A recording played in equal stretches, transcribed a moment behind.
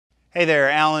Hey there,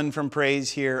 Alan from Praise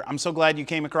here. I'm so glad you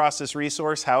came across this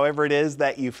resource, however it is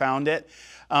that you found it.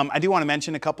 I do want to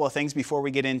mention a couple of things before we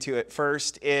get into it.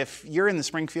 First, if you're in the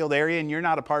Springfield area and you're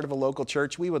not a part of a local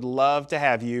church, we would love to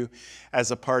have you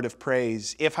as a part of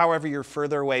Praise. If, however, you're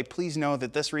further away, please know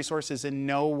that this resource is in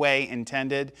no way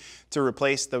intended to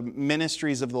replace the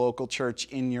ministries of the local church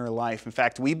in your life. In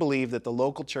fact, we believe that the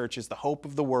local church is the hope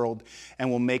of the world and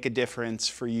will make a difference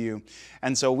for you.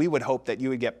 And so we would hope that you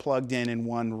would get plugged in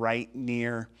one right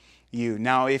near you.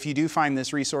 Now, if you do find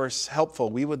this resource helpful,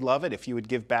 we would love it if you would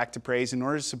give back to Praise in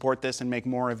order to support this and make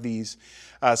more of these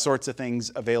sorts of things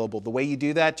available. The way you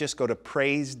do that, just go to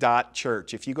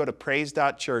praise.church. If you go to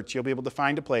praise.church, you'll be able to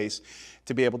find a place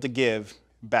to be able to give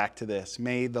back to this.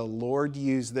 May the Lord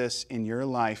use this in your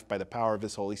life by the power of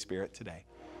His Holy Spirit today.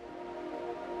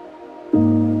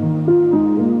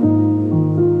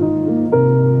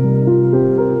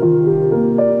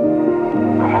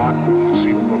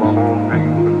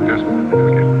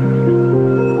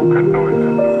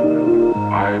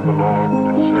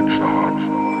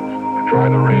 Try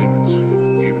the reins,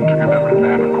 even to give every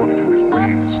man according to his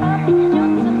ways.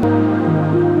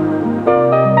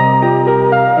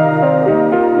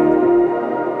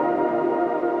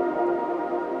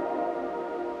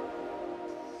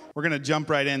 We're going to jump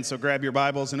right in, so grab your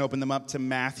Bibles and open them up to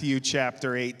Matthew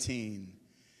chapter 18.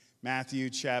 Matthew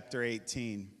chapter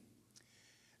 18.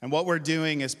 And what we're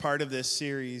doing as part of this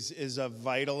series is of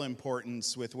vital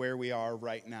importance with where we are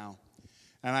right now.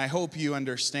 And I hope you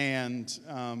understand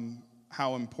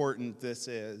how important this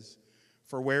is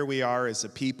for where we are as a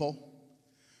people,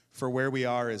 for where we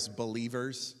are as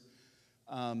believers.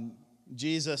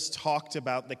 Jesus talked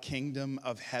about the kingdom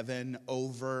of heaven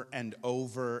over and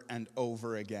over and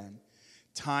over again.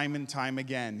 Time and time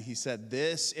again, he said,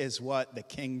 this is what the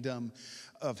kingdom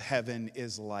of heaven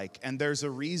is like. And there's a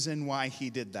reason why he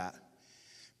did that.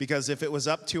 Because if it was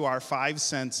up to our five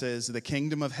senses, the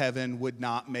kingdom of heaven would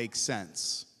not make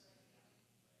sense.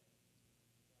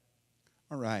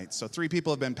 All right, so 3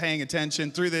 people have been paying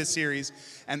attention through this series,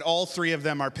 and all 3 of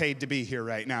them are paid to be here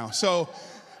right now. So,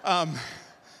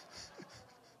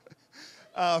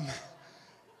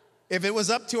 if it was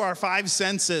up to our 5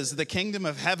 senses, the kingdom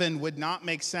of heaven would not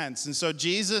make sense. And so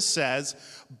Jesus says,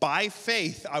 by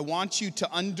faith, I want you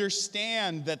to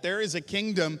understand that there is a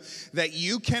kingdom that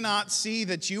you cannot see,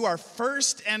 that you are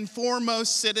first and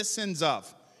foremost citizens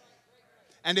of.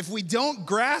 And if we don't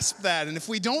grasp that, and if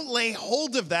we don't lay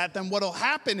hold of that, then what will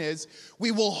happen is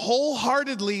we will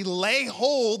wholeheartedly lay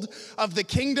hold of the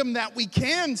kingdom that we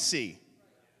can see.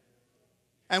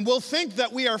 And we'll think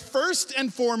that we are first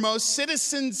and foremost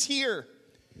citizens here.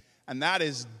 And that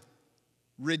is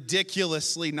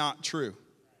ridiculously not true.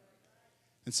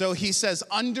 And so he says,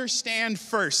 understand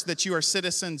first that you are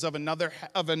citizens of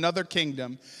another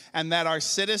kingdom, and that our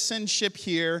citizenship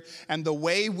here and the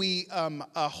way we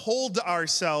hold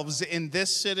ourselves in this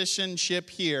citizenship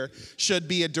here should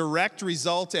be a direct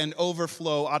result and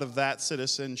overflow out of that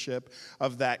citizenship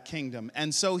of that kingdom.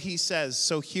 And so he says,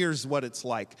 so here's what it's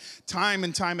like. Time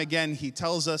and time again, he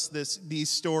tells us these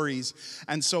stories.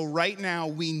 And so right now,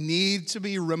 we need to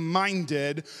be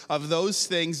reminded of those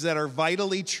things that are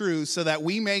vitally true so that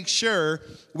we make sure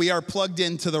we are plugged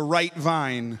into the right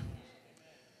vine.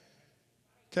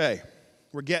 Okay,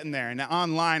 we're getting there. And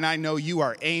online, I know you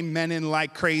are amening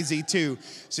like crazy too.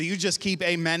 So you just keep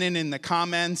amening in the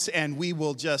comments and we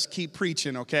will just keep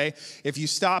preaching, okay? If you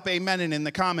stop amening in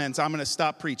the comments, I'm going to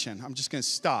stop preaching. I'm just going to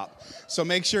stop. So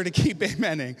make sure to keep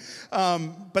amening.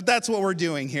 But that's what we're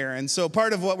doing here. And so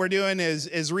part of what we're doing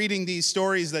is reading these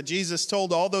stories that Jesus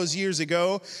told all those years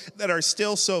ago that are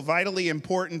still so vitally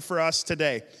important for us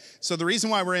today. So the reason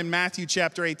why we're in Matthew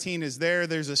chapter 18 is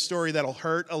there's a story that'll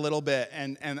hurt a little bit,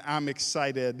 and I'm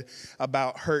excited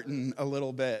about hurting a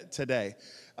little bit today.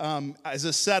 As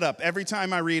a setup, every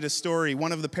time I read a story,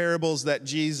 one of the parables that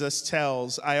Jesus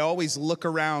tells, I always look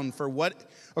around for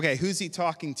who's he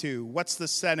talking to? What's the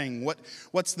setting?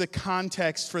 What's the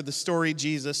context for the story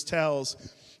Jesus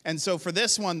tells? And so for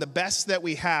this one, the best that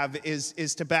we have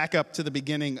is to back up to the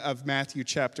beginning of Matthew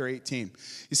chapter 18.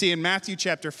 You see, in Matthew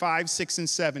chapter 5, 6, and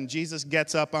 7, Jesus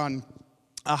gets up on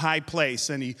a high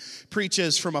place and he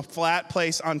preaches from a flat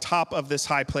place on top of this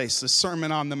high place, the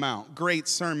Sermon on the Mount. Great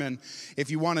sermon.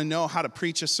 If you want to know how to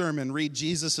preach a sermon, read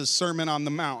Jesus' Sermon on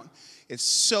the Mount. It's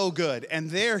so good. And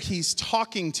there he's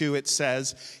talking to, it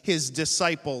says, his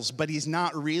disciples. But he's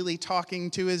not really talking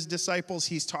to his disciples.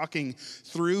 He's talking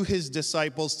through his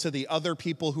disciples to the other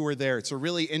people who are there. It's a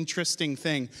really interesting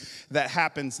thing that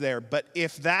happens there. But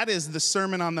if that is the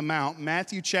Sermon on the Mount,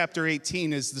 Matthew chapter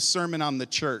 18 is the Sermon on the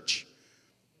Church.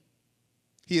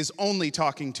 He is only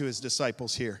talking to his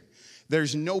disciples here.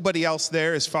 There's nobody else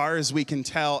there as far as we can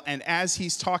tell. And as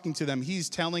he's talking to them, he's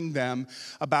telling them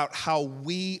about how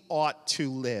we ought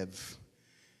to live.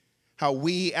 How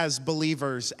we as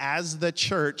believers, as the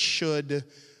church, should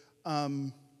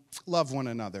love one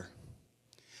another.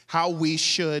 How we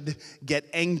should get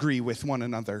angry with one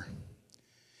another.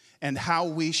 And how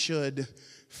we should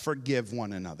forgive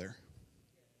one another.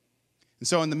 And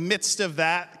so in the midst of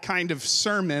that kind of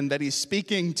sermon that he's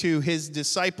speaking to his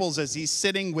disciples as he's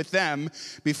sitting with them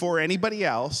before anybody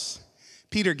else,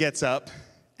 Peter gets up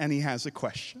and he has a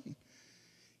question.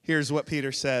 Here's what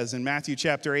Peter says in Matthew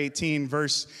chapter 18,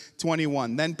 verse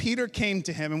 21. Then Peter came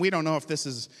to him, and we don't know if this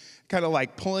is kind of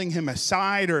like pulling him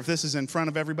aside or if this is in front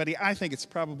of everybody. I think it's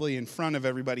probably in front of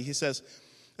everybody. It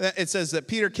says that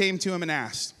Peter came to him and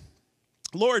asked,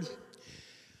 Lord,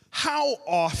 how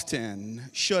often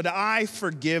should I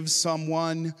forgive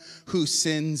someone who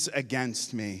sins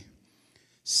against me?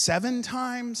 7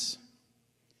 times?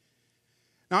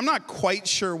 Now, I'm not quite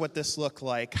sure what this looked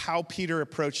like, how Peter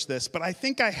approached this, but I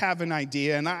think I have an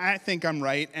idea, and I think I'm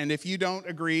right. And if you don't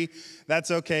agree,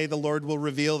 that's okay. The Lord will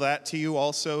reveal that to you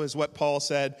also, is what Paul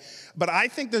said. But I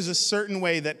think there's a certain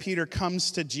way that Peter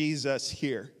comes to Jesus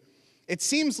here. It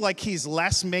seems like he's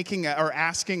less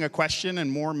asking a question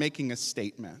and more making a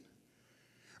statement.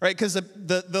 Right? Because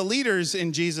the leaders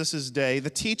in Jesus' day, the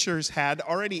teachers had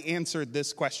already answered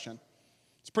this question.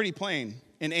 It's pretty plain.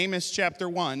 In Amos chapter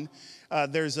 1,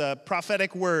 there's a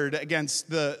prophetic word against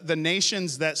the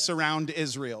nations that surround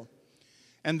Israel.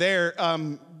 And there,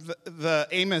 the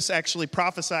Amos actually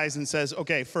prophesies and says,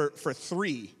 okay, for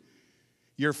 3,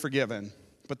 you're forgiven.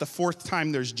 But the 4th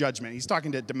time there's judgment. He's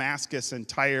talking to Damascus and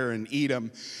Tyre and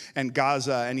Edom and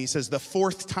Gaza. And he says the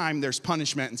 4th time there's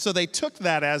punishment. And so they took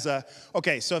that as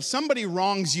okay, so if somebody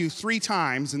wrongs you 3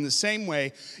 times in the same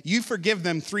way, you forgive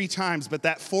them 3 times. But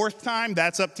that 4th time,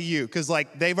 that's up to you. Because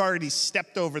like they've already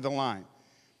stepped over the line.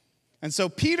 And so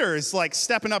Peter is like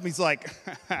stepping up. He's like,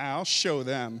 I'll show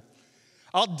them.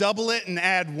 I'll double it and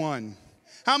add 1.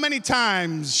 How many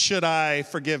times should I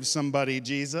forgive somebody,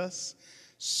 Jesus?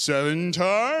 7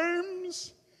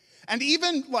 times? And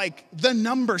even like the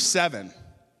number 7.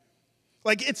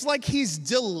 Like it's like he's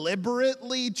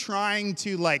deliberately trying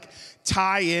to like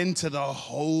tie into the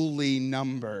holy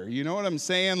number. You know what I'm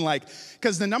saying? Like,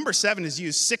 because the number 7 is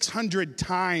used 600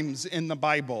 times in the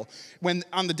Bible. When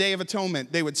on the Day of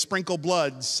Atonement, they would sprinkle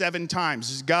blood 7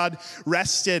 times. God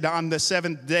rested on the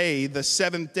 7th day. The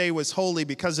 7th day was holy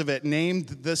because of it, named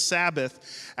the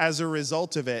Sabbath as a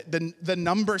result of it. The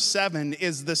number 7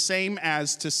 is the same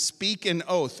as to speak an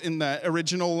oath in the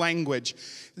original language.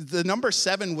 The number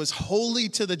 7 was holy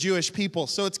to the Jewish people.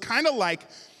 So it's kind of like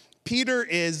Peter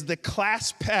is the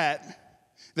class pet,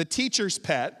 the teacher's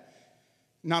pet,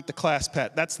 not the class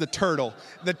pet, that's the turtle.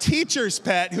 The teacher's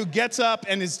pet who gets up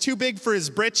and is too big for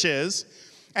his britches.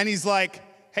 And he's like,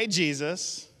 hey,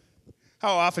 Jesus,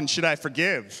 how often should I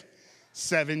forgive?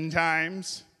 7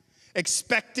 times?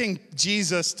 Expecting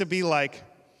Jesus to be like,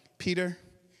 Peter,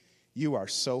 you are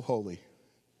so holy.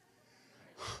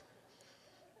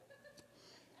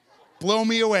 Blow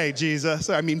me away,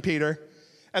 Peter.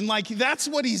 And like, that's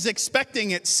what he's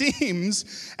expecting, it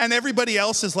seems. And everybody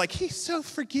else is like, he's so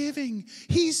forgiving.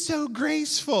 He's so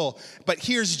graceful. But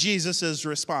here's Jesus'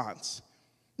 response.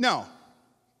 No,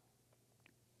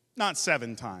 not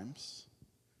 7 times,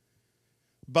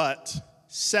 but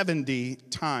 70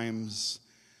 times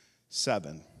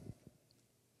 7.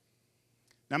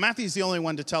 Now, Matthew's the only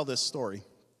one to tell this story.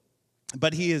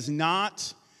 But this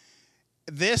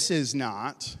is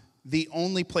not the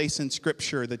only place in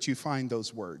Scripture that you find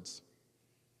those words.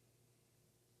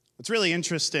 What's really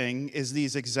interesting is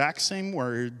these exact same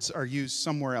words are used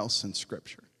somewhere else in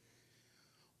Scripture.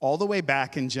 All the way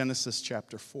back in Genesis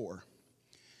chapter 4.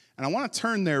 And I want to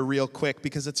turn there real quick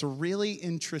because it's a really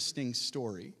interesting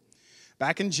story.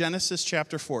 Back in Genesis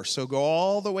chapter 4. So go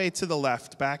all the way to the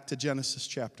left, back to Genesis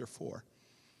chapter 4.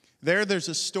 There's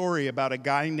a story about a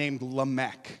guy named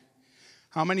Lamech.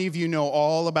 How many of you know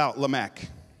all about Lamech?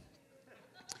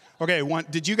 Okay,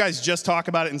 did you guys just talk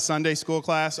about it in Sunday school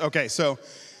class? Okay, so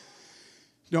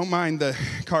don't mind the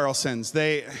Carlsons.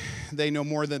 They know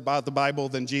more about the Bible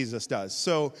than Jesus does.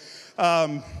 So,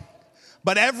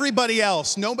 but everybody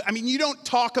else, you don't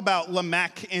talk about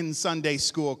Lamech in Sunday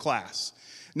school class.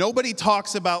 Nobody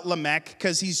talks about Lamech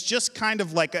because he's just kind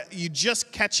of like you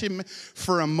just catch him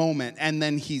for a moment and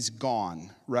then he's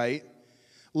gone, right?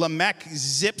 Lamech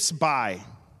zips by,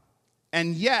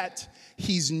 and yet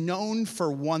he's known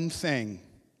for one thing.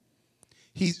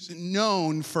 He's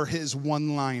known for his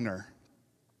one-liner.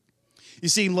 You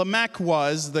see, Lamech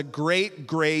was the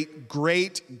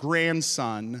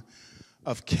great-great-great-grandson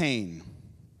of Cain.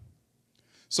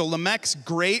 So Lamech's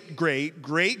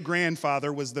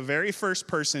great-great-great-grandfather was the very first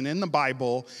person in the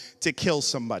Bible to kill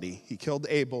somebody. He killed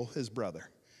Abel, his brother,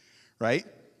 right?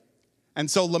 And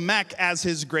so Lamech, as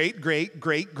his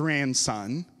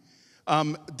great-great-great-grandson,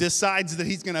 decides that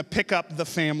he's going to pick up the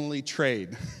family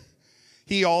trade.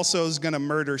 He also is going to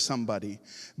murder somebody.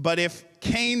 But if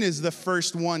Cain is the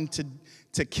first one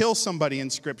to kill somebody in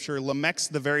Scripture, Lamech's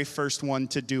the very first one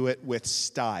to do it with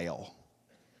style.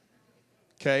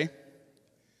 Okay?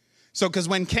 So, because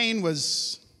when Cain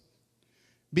was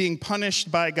being punished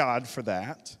by God for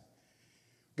that,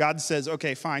 God says,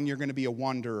 okay, fine, you're going to be a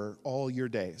wanderer all your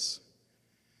days.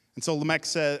 And so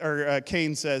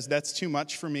Cain says, that's too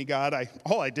much for me, God.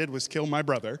 All I did was kill my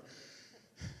brother.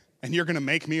 And you're going to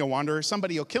make me a wanderer?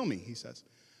 Somebody will kill me, he says.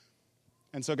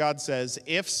 And so God says,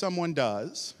 if someone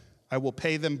does, I will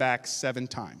pay them back 7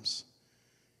 times.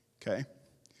 Okay?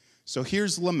 So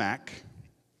here's Lamech,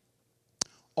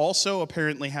 also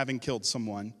apparently having killed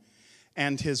someone,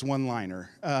 and his one-liner.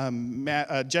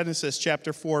 Genesis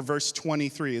chapter 4, verse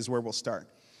 23 is where we'll start.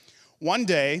 One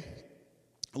day,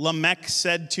 Lamech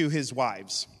said to his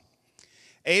wives,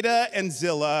 Ada and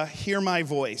Zillah, hear my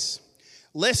voice.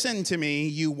 Listen to me,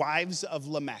 you wives of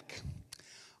Lamech.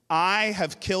 I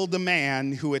have killed a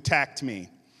man who attacked me,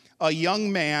 a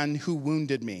young man who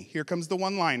wounded me. Here comes the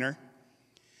one-liner.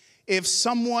 If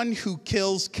someone who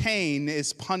kills Cain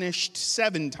is punished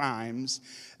 7 times,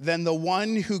 then the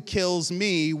one who kills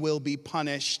me will be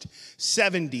punished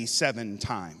 77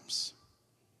 times.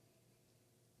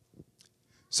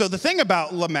 So the thing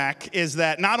about Lamech is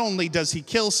that not only does he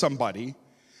kill somebody,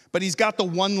 but he's got the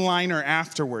one-liner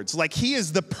afterwards. Like, he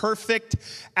is the perfect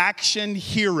action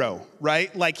hero,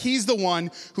 right? Like, he's the one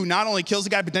who not only kills the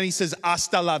guy, but then he says,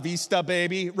 hasta la vista,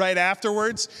 baby, right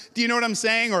afterwards. Do you know what I'm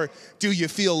saying? Or, do you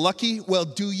feel lucky? Well,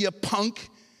 do you, punk?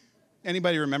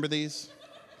 Anybody remember these?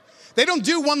 They don't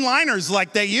do one-liners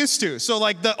like they used to. So,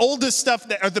 like, the oldest stuff,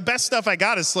 or the best stuff I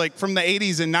got is, like, from the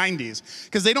 80s and 90s.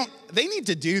 Because they need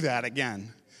to do that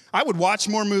again. I would watch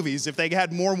more movies if they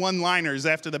had more one-liners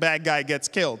after the bad guy gets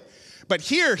killed. But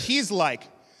here, he's like,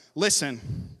 listen,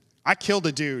 I killed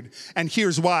a dude, and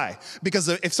here's why. Because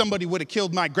if somebody would have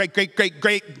killed my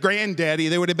great-great-great-great-granddaddy,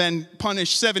 they would have been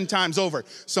punished 7 times over.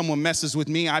 Someone messes with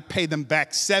me, I pay them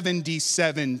back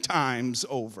 77 times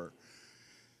over.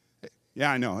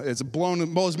 Yeah, I know, it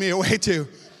blows me away too.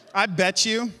 I bet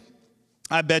you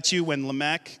when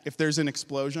Lamech, if there's an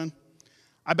explosion,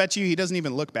 I bet you he doesn't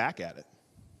even look back at it.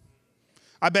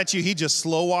 I bet you he just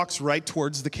slow walks right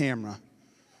towards the camera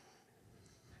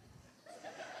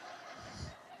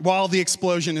while the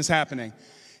explosion is happening.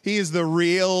 He is the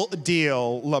real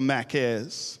deal, Lamech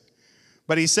is.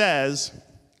 But he says,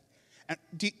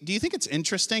 do you think it's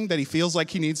interesting that he feels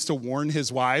like he needs to warn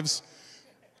his wives?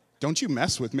 Don't you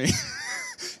mess with me.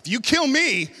 If you kill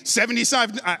me,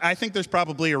 75, I think there's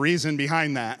probably a reason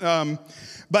behind that.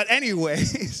 But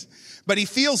anyways, but he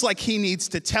feels like he needs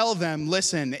to tell them,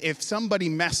 listen, if somebody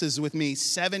messes with me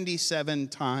 77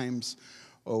 times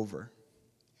over.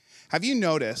 Have you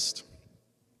noticed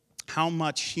how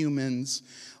much humans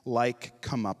like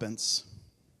comeuppance?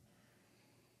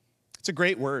 It's a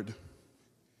great word.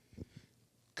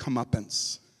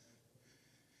 Comeuppance.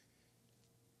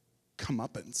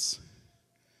 Comeuppance.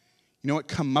 You know what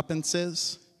comeuppance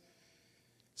is?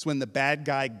 It's when the bad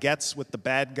guy gets what the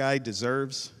bad guy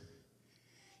deserves.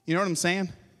 You know what I'm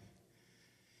saying?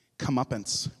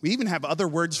 Comeuppance. We even have other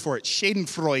words for it.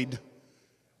 Schadenfreude.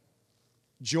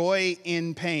 Joy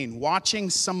in pain.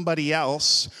 Watching somebody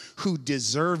else who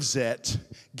deserves it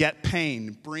get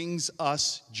pain brings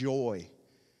us joy.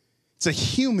 It's a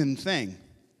human thing.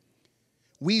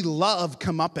 We love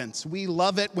comeuppance. We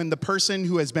love it when the person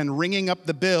who has been ringing up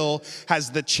the bill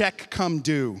has the check come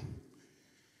due.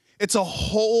 It's a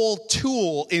whole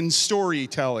tool in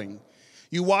storytelling.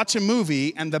 You watch a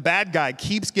movie and the bad guy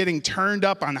keeps getting turned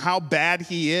up on how bad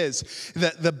he is.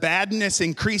 The badness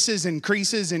increases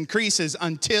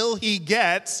until he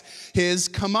gets his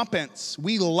comeuppance.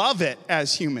 We love it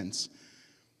as humans.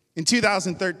 In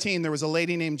 2013, there was a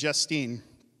lady named Justine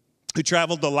who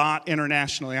traveled a lot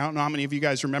internationally. I don't know how many of you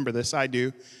guys remember this. I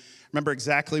do. Remember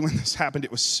exactly when this happened.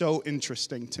 It was so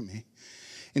interesting to me.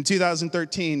 In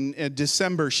 2013, in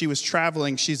December, she was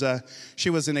traveling. She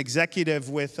was an executive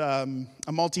with a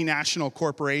multinational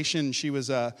corporation. She was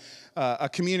a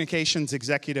communications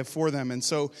executive for them. And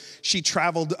so she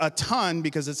traveled a ton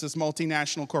because it's this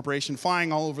multinational corporation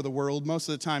flying all over the world, most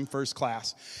of the time first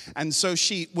class. And so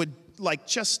she would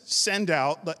just send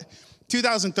out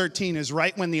 2013 is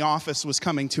right when The Office was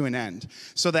coming to an end.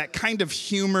 So that kind of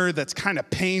humor that's kind of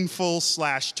painful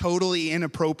 / totally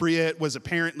inappropriate was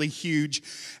apparently huge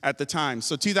at the time.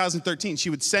 So 2013, she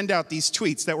would send out these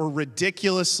tweets that were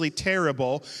ridiculously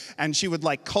terrible, and she would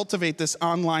like cultivate this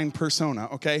online persona,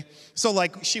 okay? So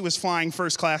like she was flying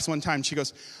first class one time. She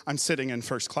goes, I'm sitting in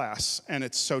first class, and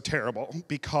it's so terrible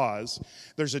because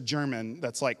there's a German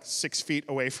that's like 6 feet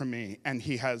away from me, and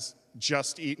he has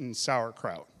just eaten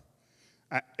sauerkraut.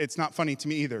 It's not funny to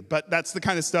me either, but that's the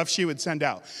kind of stuff she would send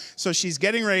out. So she's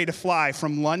getting ready to fly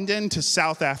from London to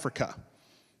South Africa.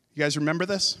 You guys remember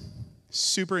this?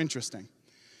 Super interesting.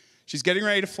 She's getting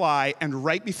ready to fly, and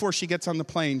right before she gets on the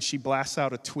plane, she blasts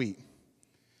out a tweet.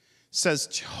 Says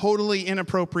totally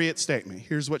inappropriate statement.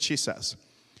 Here's what she says.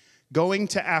 Going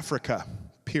to Africa,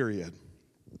 period.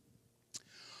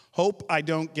 Hope I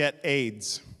don't get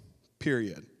AIDS,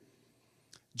 period.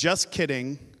 Just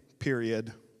kidding,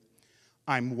 period.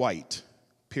 I'm white,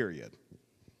 period.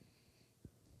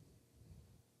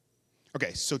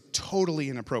 Okay, so totally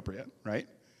inappropriate, right?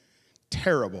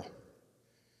 Terrible.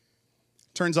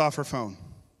 Turns off her phone,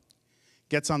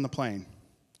 gets on the plane,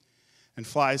 and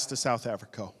flies to South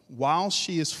Africa. While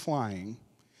she is flying,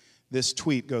 this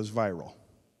tweet goes viral.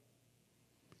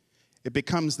 It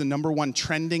becomes the #1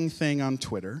 trending thing on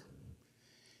Twitter,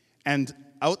 and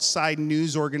outside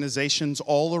news organizations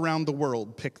all around the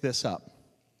world pick this up.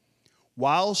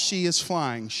 While she is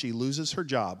flying, she loses her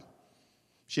job.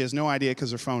 She has no idea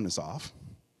because her phone is off.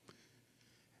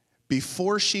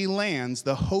 Before she lands,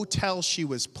 the hotel she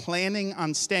was planning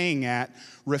on staying at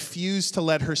refused to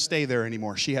let her stay there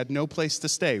anymore. She had no place to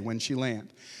stay when she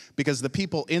landed because the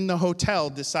people in the hotel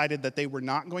decided that they were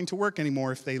not going to work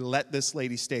anymore if they let this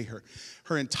lady stay here.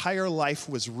 Her entire life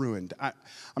was ruined.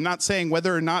 I'm not saying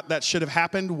whether or not that should have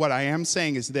happened. What I am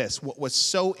saying is this. What was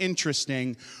so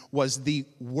interesting was the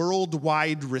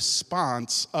worldwide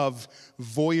response of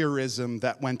voyeurism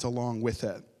that went along with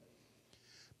it.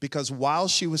 Because while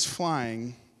she was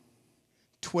flying,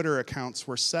 Twitter accounts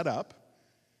were set up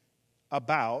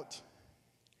about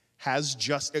Has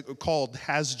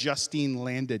Justine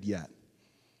landed yet?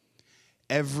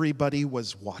 Everybody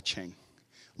was watching.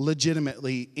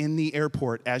 Legitimately, in the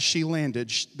airport, as she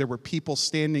landed, there were people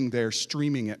standing there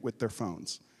streaming it with their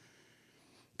phones.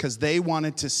 Because they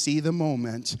wanted to see the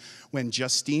moment when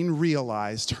Justine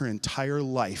realized her entire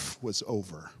life was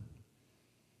over.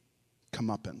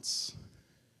 Comeuppance.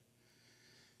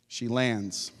 She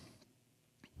lands.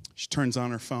 She turns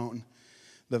on her phone.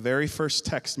 The very first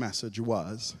text message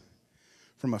was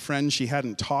from a friend she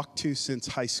hadn't talked to since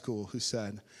high school who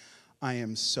said, I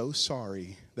am so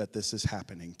sorry that this is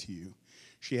happening to you.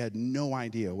 She had no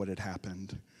idea what had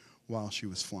happened while she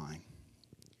was flying.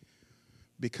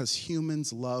 Because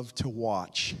humans love to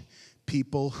watch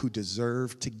people who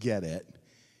deserve to get it.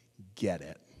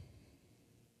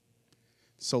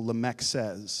 So Lamech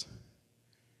says,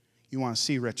 you want to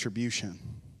see retribution?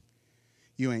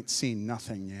 You ain't seen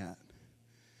nothing yet.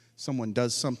 Someone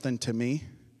does something to me,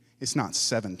 it's not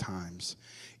 7 times.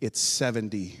 It's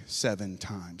 77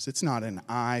 times. It's not an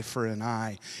eye for an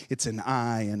eye. It's an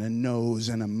eye and a nose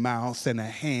and a mouth and a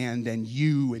hand and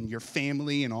you and your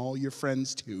family and all your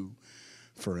friends too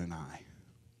for an eye.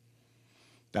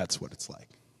 That's what it's like.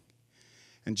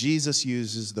 And Jesus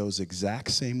uses those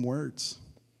exact same words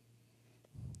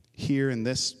here in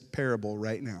this parable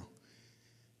right now.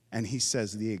 And he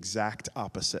says the exact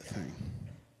opposite thing.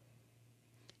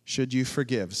 Should you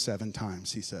forgive 7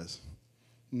 times, he says.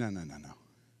 No.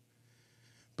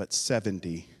 But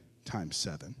 70 times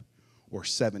 7, or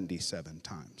 77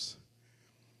 times.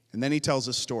 And then he tells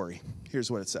a story.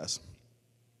 Here's what it says.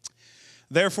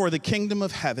 Therefore, the kingdom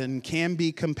of heaven can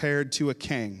be compared to a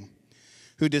king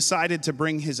who decided to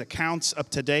bring his accounts up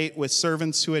to date with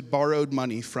servants who had borrowed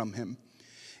money from him.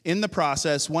 In the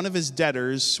process, one of his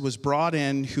debtors was brought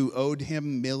in who owed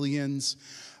him millions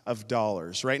of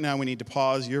dollars. Right now we need to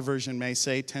pause. Your version may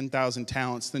say 10,000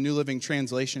 talents. The New Living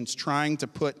Translation is trying to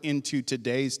put into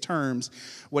today's terms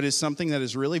what is something that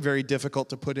is really very difficult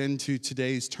to put into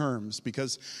today's terms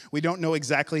because we don't know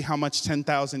exactly how much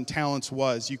 10,000 talents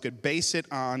was. You could base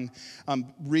it on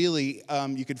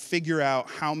you could figure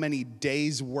out how many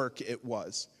days' work it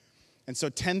was. And so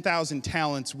 10,000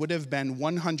 talents would have been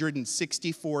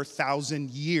 164,000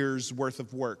 years worth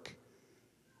of work.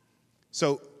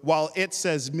 So while it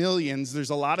says millions,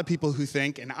 there's a lot of people who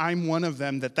think, and I'm one of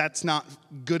them, that that's not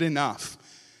good enough.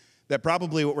 that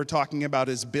probably what we're talking about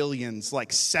is billions, like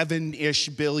 7-ish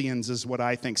billions is what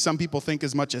I think. Some people think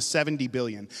as much as 70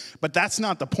 billion. But that's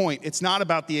not the point. It's not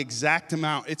about the exact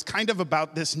amount. It's kind of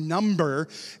about this number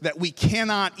that we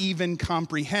cannot even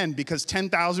comprehend, because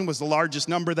 10,000 was the largest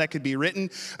number that could be written.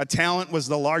 A talent was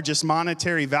the largest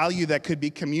monetary value that could be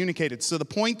communicated. So the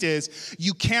point is,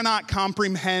 you cannot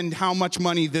comprehend how much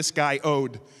money this guy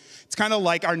owed. It's kind of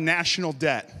like our national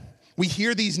debt. We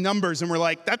hear these numbers and we're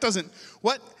like,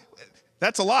 what?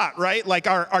 That's a lot, right? Like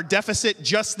our deficit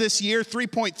just this year,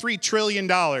 $3.3 trillion.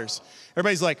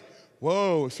 Everybody's like,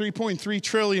 whoa, $3.3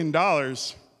 trillion.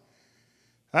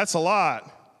 That's a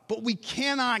lot. But we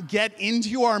cannot get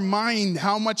into our mind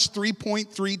how much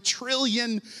 $3.3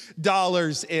 trillion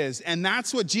is. And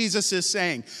that's what Jesus is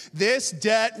saying. This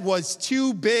debt was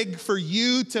too big for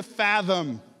you to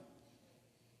fathom.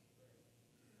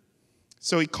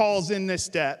 So he calls in this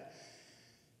debt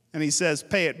and he says,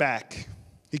 pay it back.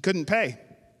 He couldn't pay.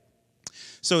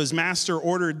 So his master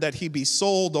ordered that he be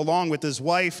sold along with his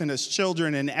wife and his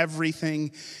children and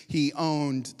everything he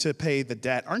owned to pay the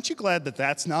debt. Aren't you glad that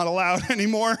that's not allowed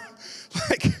anymore?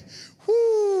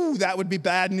 That would be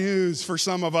bad news for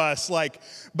some of us.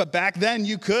 But back then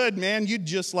you could, man. You'd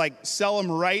just sell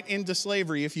them right into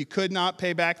slavery if you could not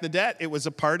pay back the debt. It was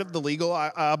a part of the legal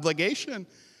obligation.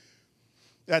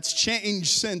 That's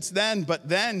changed since then, but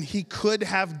then he could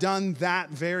have done that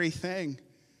very thing.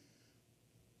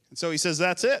 And so he says,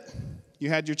 that's it. You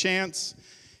had your chance.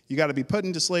 You got to be put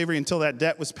into slavery until that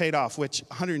debt was paid off, which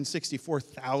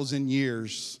 164,000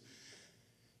 years.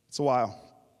 It's a while.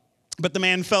 But the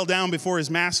man fell down before his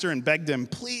master and begged him,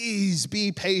 please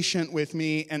be patient with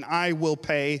me and I will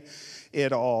pay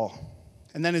it all.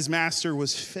 And then his master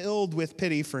was filled with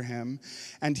pity for him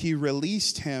and he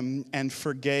released him and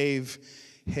forgave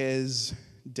his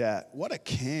debt. What a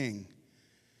king.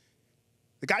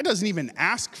 The guy doesn't even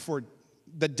ask for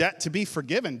the debt to be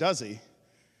forgiven, does he?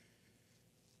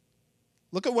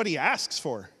 Look at what he asks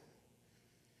for.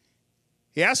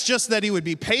 He asks just that he would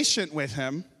be patient with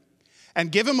him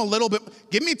and give him a little bit.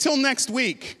 Give me till next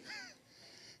week.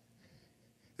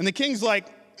 And the king's like,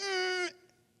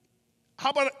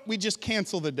 how about we just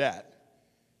cancel the debt?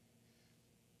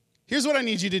 Here's what I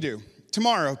need you to do.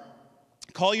 Tomorrow,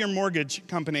 call your mortgage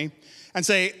company and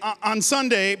say, on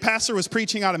Sunday, Pastor was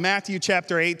preaching out of Matthew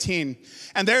chapter 18.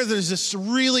 And there's this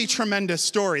really tremendous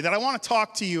story that I want to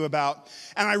talk to you about.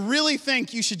 And I really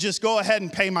think you should just go ahead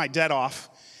and pay my debt off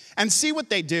and see what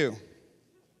they do.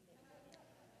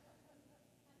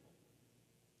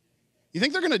 You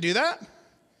think they're going to do that?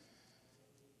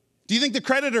 Do you think the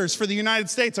creditors for the United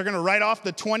States are going to write off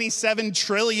the $27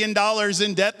 trillion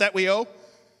in debt that we owe?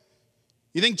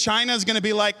 You think China's going to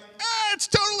be like, it's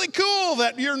totally cool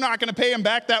that you're not going to pay them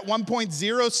back that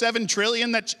 $1.07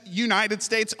 trillion that United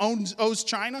States owes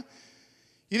China?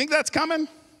 You think that's coming?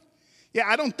 Yeah,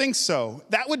 I don't think so.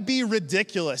 That would be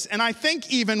ridiculous. And I think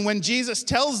even when Jesus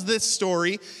tells this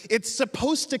story, it's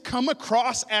supposed to come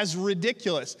across as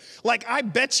ridiculous. I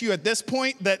bet you at this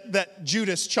point that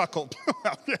Judas chuckled.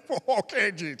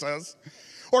 Okay, Jesus.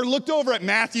 Or looked over at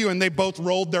Matthew and they both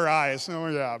rolled their eyes. Oh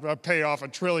yeah, I'll pay off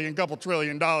couple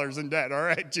trillion dollars in debt. All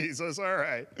right, Jesus, all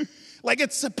right.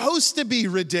 It's supposed to be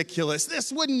ridiculous. This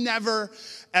would never,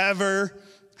 ever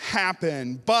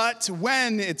happen. But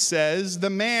when it says the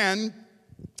man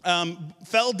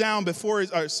fell down before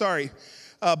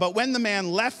but when the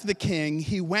man left the king,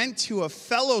 he went to a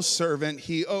fellow servant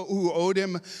who owed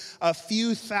him a few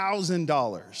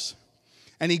 $1,000s.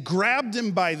 And he grabbed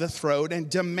him by the throat and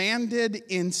demanded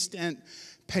instant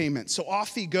payment. So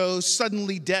off he goes,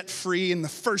 suddenly debt-free, and the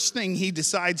first thing he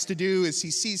decides to do is he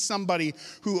sees somebody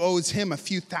who owes him a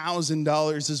few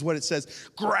 $1,000s, is what it says,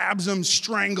 grabs him,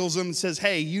 strangles him, and says,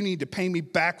 hey, you need to pay me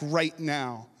back right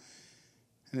now.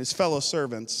 And his fellow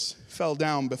servants fell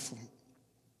down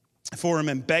before him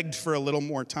and begged for a little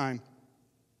more time.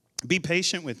 Be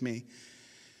patient with me,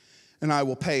 and I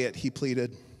will pay it, he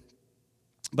pleaded.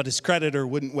 But his creditor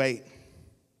wouldn't wait.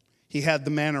 He had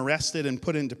the man arrested and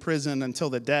put into prison until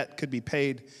the debt could be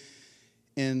paid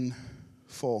in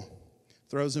full.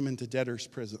 Throws him into debtor's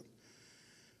prison.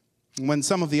 And when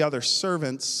some of the other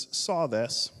servants saw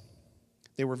this,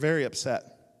 they were very upset.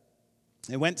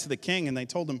 They went to the king and they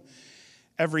told him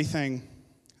everything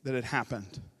that had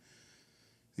happened.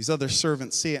 These other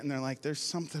servants see it and they're like, there's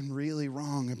something really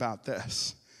wrong about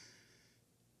this.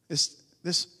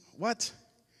 What?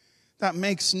 That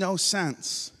makes no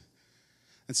sense.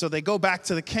 And so they go back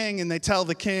to the king and they tell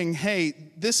the king, hey,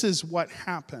 this is what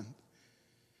happened.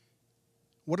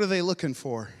 What are they looking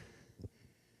for?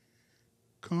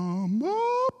 Comeuppance.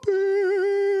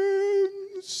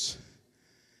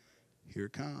 Here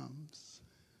comes.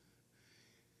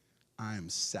 I am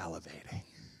salivating.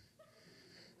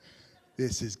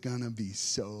 This is going to be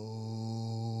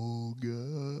so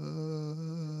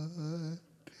good.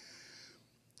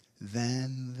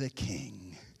 Then the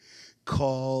king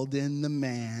called in the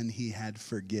man he had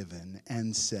forgiven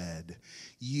and said,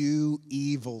 "You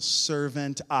evil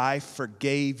servant, I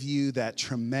forgave you that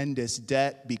tremendous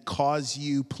debt because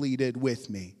you pleaded with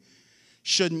me.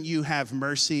 Shouldn't you have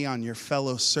mercy on your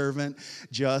fellow servant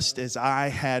just as I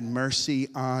had mercy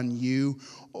on you?"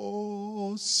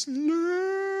 Oh, slap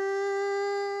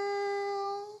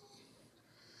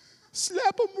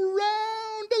him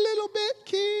around a little bit,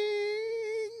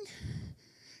 King.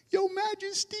 Your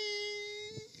Majesty.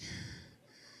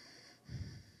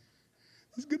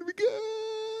 It's going to be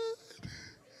good.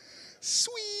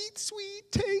 Sweet,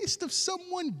 sweet taste of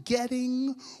someone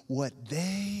getting what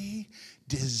they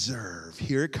deserve.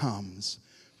 Here it comes.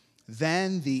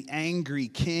 Then the angry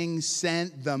king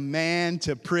sent the man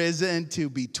to prison to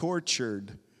be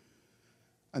tortured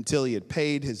until he had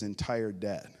paid his entire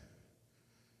debt.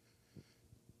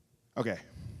 Okay.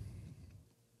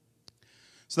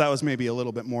 So that was maybe a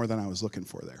little bit more than I was looking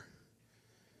for there.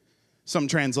 Some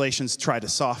translations try to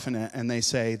soften it, and they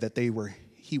say that he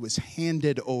was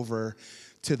handed over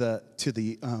to the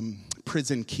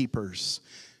prison keepers,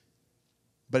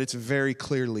 but it's very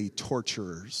clearly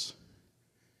torturers.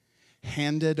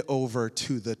 Handed over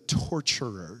to the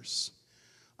torturers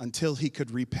until he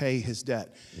could repay his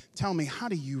debt. Tell me, how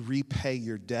do you repay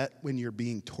your debt when you're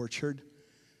being tortured?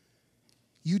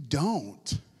 You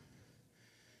don't.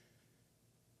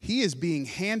 He is being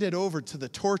handed over to the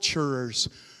torturers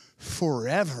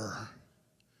forever.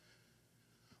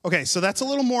 Okay, so that's a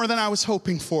little more than I was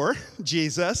hoping for,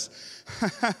 Jesus.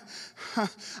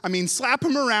 I mean, slap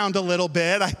him around a little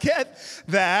bit. I get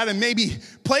that. And maybe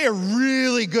play a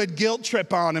really good guilt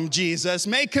trip on him, Jesus.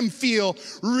 Make him feel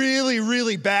really,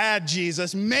 really bad,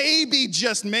 Jesus. Maybe,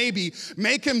 just maybe,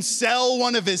 make him sell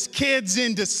one of his kids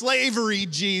into slavery,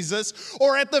 Jesus.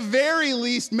 Or at the very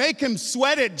least, make him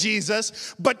sweat it,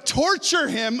 Jesus. But torture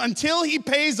him until he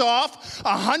pays off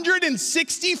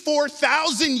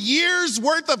 164,000 years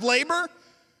worth of labor?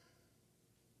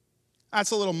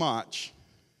 That's a little much.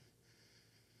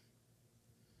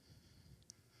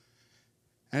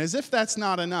 And as if that's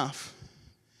not enough,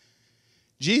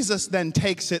 Jesus then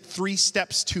takes it 3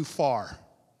 steps too far.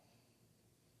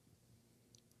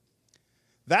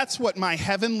 That's what my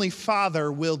heavenly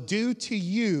Father will do to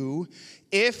you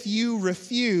if you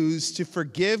refuse to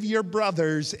forgive your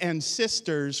brothers and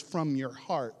sisters from your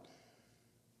heart.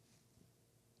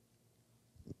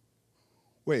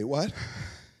 Wait, what?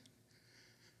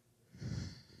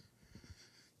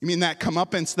 You mean that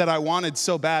comeuppance that I wanted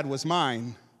so bad was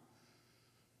mine?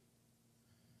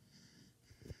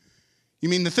 You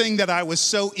mean the thing that I was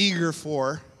so eager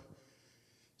for,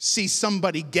 see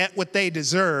somebody get what they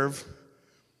deserve,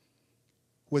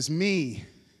 was me?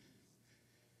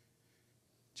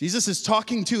 Jesus is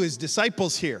talking to his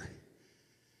disciples here.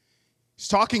 He's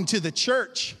talking to the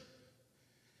church.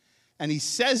 And he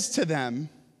says to them,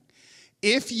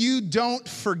 if you don't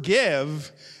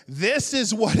forgive, this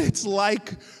is what it's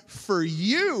like for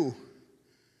you.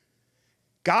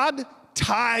 God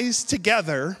ties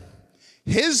together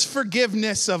his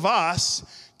forgiveness of us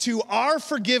to our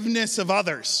forgiveness of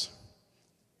others.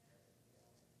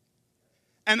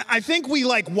 And I think we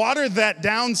water that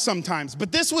down sometimes.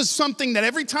 But this was something that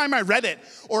every time I read it,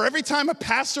 or every time a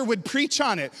pastor would preach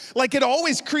on it, it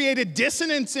always created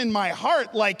dissonance in my heart.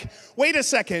 Wait a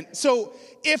second. So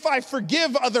if I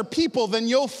forgive other people, then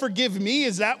you'll forgive me?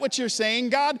 Is that what you're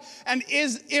saying, God? And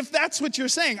if that's what you're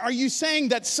saying, are you saying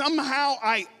that somehow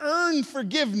I earn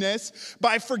forgiveness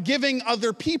by forgiving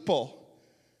other people?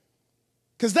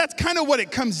 Because that's kind of what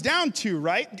it comes down to,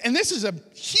 right? And this is a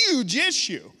huge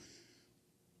issue.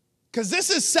 Because this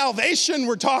is salvation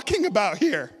we're talking about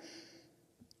here.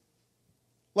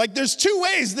 There's 2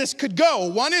 ways this could go.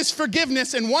 One is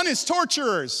forgiveness and one is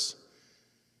torturers.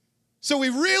 So we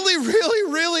really,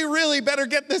 really, really, really better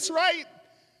get this right.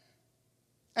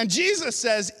 And Jesus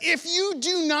says, if you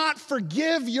do not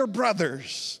forgive your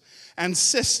brothers and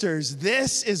sisters,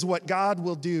 this is what God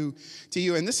will do to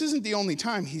you. And this isn't the only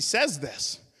time he says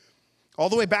this. All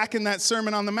the way back in that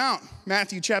Sermon on the Mount,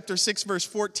 Matthew chapter 6, verse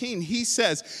 14, he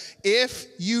says, if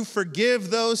you forgive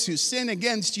those who sin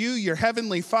against you, your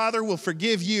heavenly Father will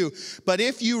forgive you. But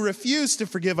if you refuse to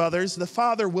forgive others, the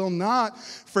Father will not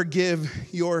forgive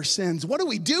your sins. What do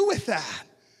we do with that?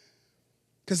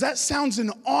 Because that sounds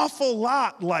an awful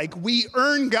lot like we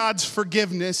earn God's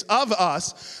forgiveness of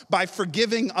us by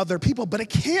forgiving other people. But it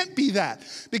can't be that.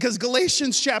 Because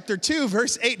Galatians chapter 2,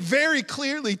 verse 8 very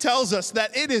clearly tells us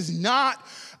that it is not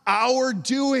our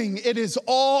doing. It is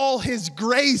all his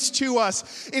grace to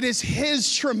us. It is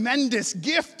his tremendous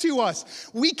gift to us.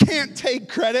 We can't take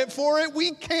credit for it.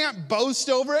 We can't boast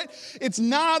over it. It's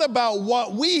not about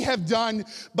what we have done,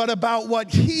 but about what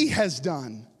he has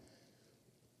done.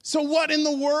 So what in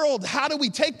the world? How do we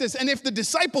take this? And if the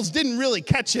disciples didn't really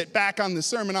catch it back on the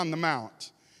Sermon on the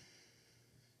Mount,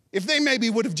 if they maybe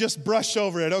would have just brushed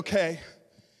over it, okay,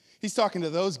 he's talking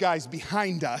to those guys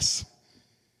behind us.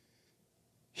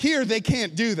 Here they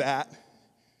can't do that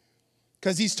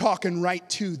because he's talking right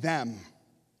to them.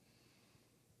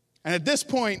 And at this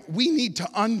point, we need to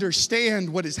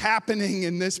understand what is happening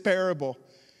in this parable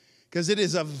because it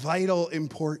is of vital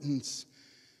importance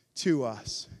to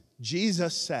us.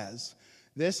 Jesus says,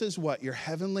 this is what your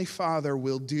heavenly Father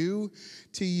will do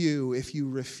to you if you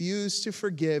refuse to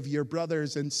forgive your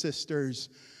brothers and sisters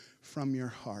from your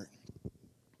heart.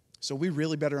 So we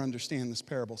really better understand this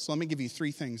parable. So let me give you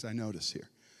three things I notice here.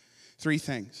 Three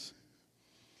things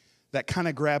that kind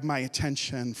of grab my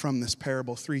attention from this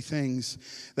parable. Three things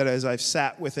that as I've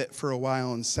sat with it for a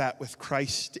while and sat with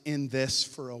Christ in this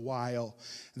for a while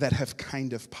that have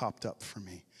kind of popped up for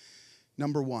me.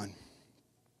 Number one,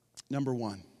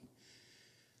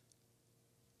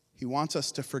 he wants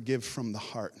us to forgive from the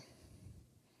heart.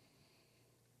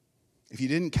 If you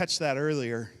didn't catch that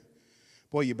earlier,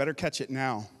 boy, you better catch it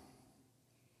now.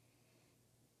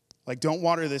 Like, don't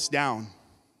water this down.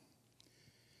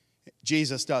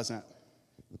 Jesus doesn't.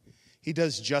 He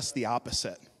does just the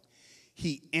opposite.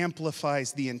 He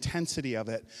amplifies the intensity of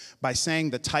it by saying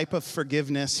the type of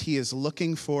forgiveness he is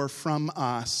looking for from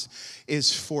us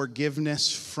is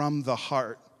forgiveness from the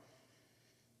heart.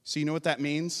 So you know what that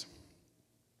means?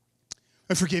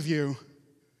 I forgive you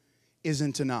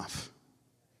isn't enough.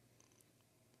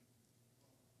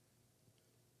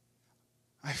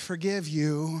 I forgive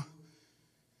you.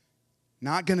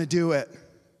 Not going to do it.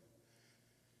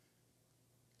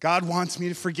 God wants me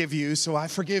to forgive you, so I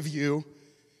forgive you.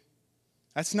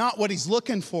 That's not what he's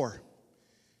looking for.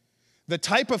 The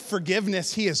type of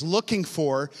forgiveness he is looking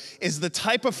for is the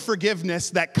type of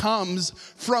forgiveness that comes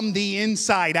from the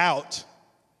inside out.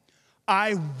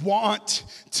 I want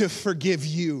to forgive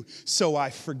you, so I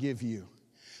forgive you.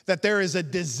 That there is a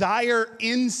desire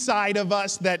inside of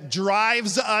us that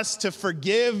drives us to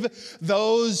forgive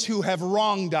those who have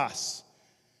wronged us.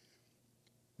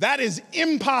 That is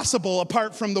impossible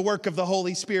apart from the work of the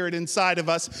Holy Spirit inside of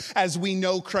us as we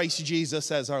know Christ Jesus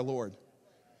as our Lord.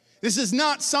 This is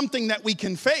not something that we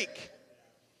can fake.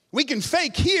 We can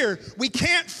fake here. We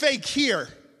can't fake here.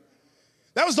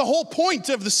 That was the whole point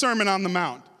of the Sermon on the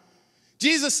Mount.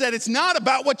 Jesus said it's not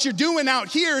about what you're doing out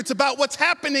here. It's about what's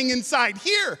happening inside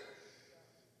here.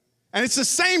 And it's the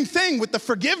same thing with the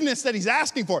forgiveness that he's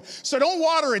asking for. So don't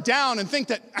water it down and think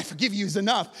that I forgive you is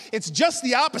enough. It's just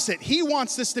the opposite. He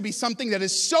wants this to be something that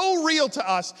is so real to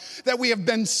us that we have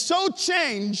been so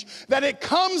changed that it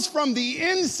comes from the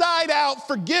inside out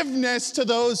forgiveness to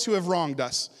those who have wronged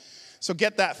us. So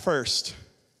get that first.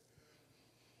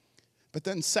 But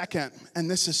then second, and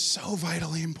this is so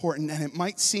vitally important, and it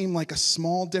might seem like a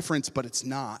small difference, but it's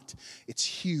not. It's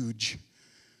huge.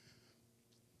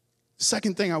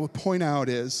 Second thing I would point out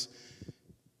is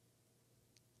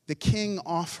the king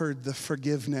offered the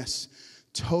forgiveness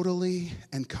totally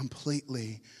and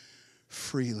completely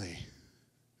freely.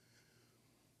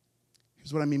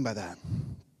 Here's what I mean by that.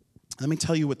 Let me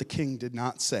tell you what the king did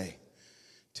not say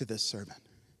to this servant.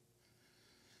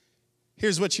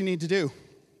 Here's what you need to do.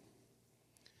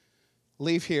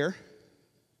 Leave here,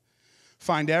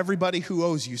 find everybody who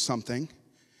owes you something,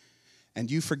 and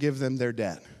you forgive them their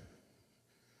debt.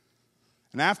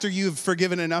 And after you've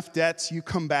forgiven enough debts, you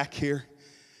come back here,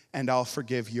 and I'll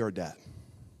forgive your debt.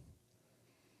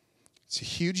 It's a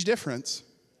huge difference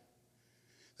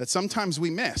that sometimes we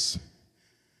miss.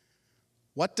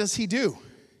 What does he do?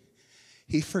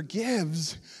 He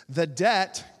forgives the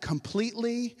debt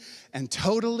completely and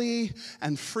totally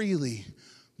and freely.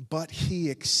 But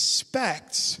he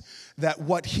expects that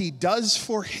what he does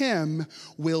for him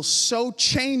will so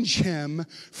change him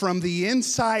from the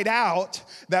inside out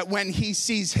that when he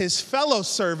sees his fellow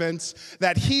servants,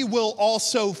 that he will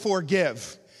also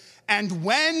forgive. And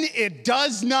when it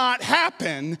does not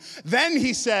happen, then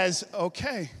he says,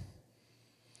 okay,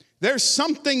 there's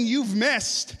something you've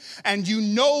missed, and you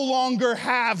no longer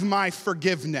have my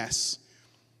forgiveness,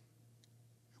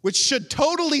 which should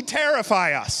totally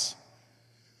terrify us.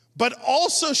 but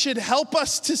also should help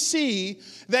us to see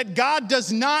that God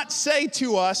does not say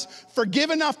to us, forgive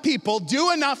enough people,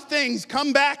 do enough things,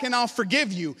 come back and I'll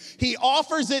forgive you. He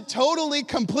offers it totally,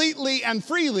 completely, and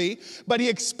freely, but he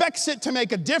expects it to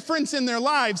make a difference in their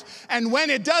lives. And when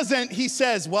it doesn't, he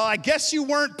says, well, I guess you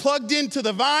weren't plugged into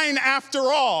the vine after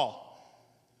all,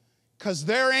 because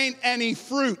there ain't any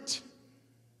fruit.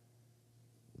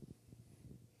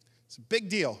 It's a big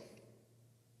deal.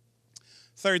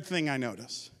 Third thing I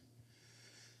notice.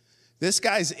 This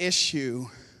guy's issue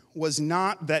was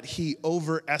not that he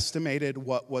overestimated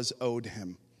what was owed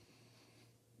him.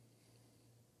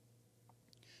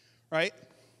 Right? It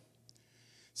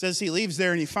says he leaves there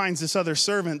and he finds this other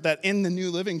servant that in the New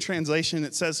Living Translation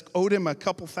it says owed him a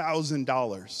couple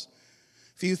 $1,000s,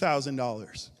 a few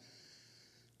 $1,000s.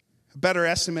 A better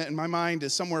estimate in my mind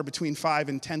is somewhere between $5,000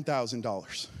 and $10,000.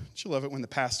 Don't you love it when the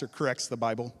pastor corrects the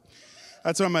Bible?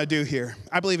 That's what I'm going to do here.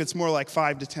 I believe it's more like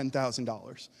 $5,000 to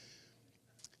 $10,000.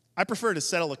 I prefer to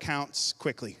settle accounts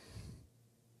quickly.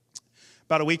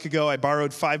 About a week ago, I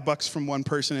borrowed $5 from one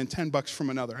person and $10 from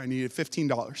another. I needed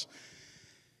 $15,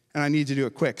 and I needed to do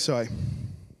it quick, so I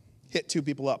hit two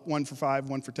people up, one for $5,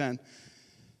 one for $10,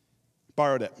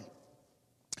 borrowed it.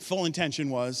 Full intention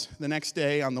was the next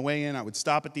day on the way in, I would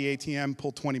stop at the ATM,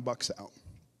 pull $20 out,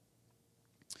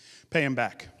 pay him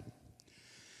back.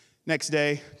 Next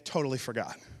day, totally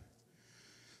forgot.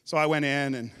 So I went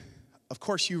in, and of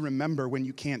course you remember when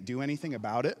you can't do anything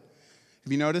about it.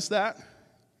 Have you noticed that?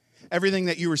 Everything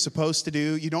that you were supposed to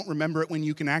do, you don't remember it when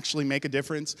you can actually make a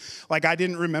difference. Like I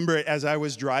didn't remember it as I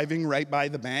was driving right by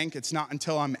the bank. It's not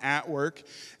until I'm at work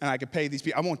and I could pay these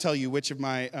people. I won't tell you which of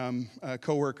my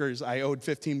coworkers I owed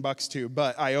 $15 to,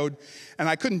 but I owed, and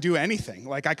I couldn't do anything.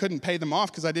 Like I couldn't pay them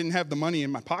off because I didn't have the money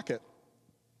in my pocket.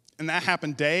 And that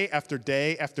happened day after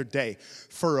day after day.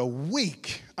 For a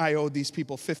week, I owed these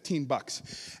people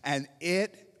 $15. And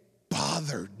it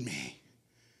bothered me.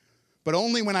 But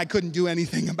only when I couldn't do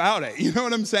anything about it. You know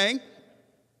what I'm saying?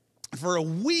 For a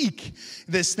week,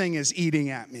 this thing is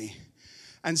eating at me.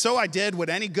 And so I did what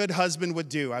any good husband would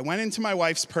do. I went into my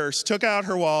wife's purse, took out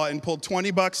her wallet, and pulled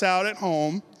 $20 out at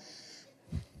home.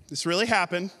 This really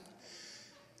happened.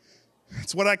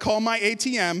 It's what I call my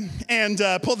ATM, and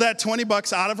pulled that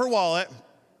 $20 out of her wallet,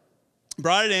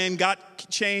 brought it in, got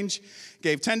change,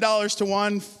 gave $10 to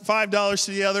one, $5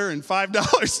 to the other, and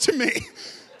 $5 to me.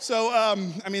 So,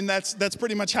 I mean, that's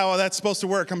pretty much how that's supposed to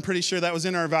work. I'm pretty sure that was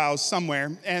in our vows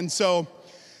somewhere. And so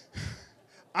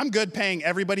I'm good paying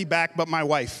everybody back but my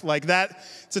wife. Like that,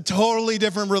 it's a totally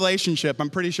different relationship. I'm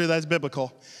pretty sure that's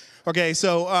biblical. Okay,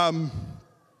 so I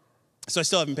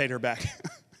still haven't paid her back.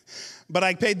 But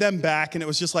I paid them back, and it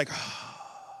was just like,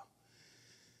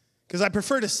 because I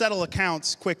prefer to settle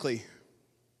accounts quickly.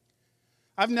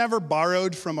 I've never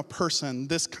borrowed from a person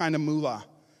this kind of moolah,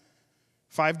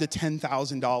 $5,000 to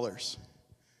 $10,000.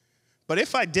 But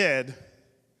if I did,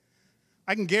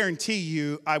 I can guarantee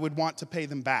you I would want to pay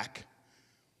them back.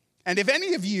 And if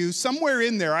any of you, somewhere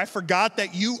in there, I forgot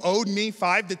that you owed me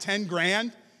 $5,000 to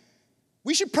 $10,000,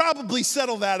 we should probably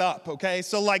settle that up, okay?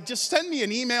 So like just send me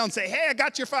an email and say, hey, I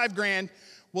got your $5,000.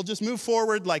 We'll just move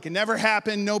forward like it never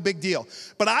happened, no big deal.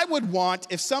 But I would want,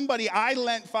 if somebody I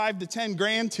lent $5,000 to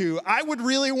 $10,000 to, I would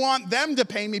really want them to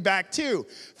pay me back too.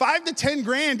 $5,000 to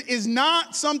 $10,000 is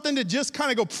not something to just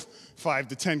kind of go, $5,000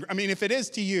 to $10,000. I mean, if it is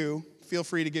to you, feel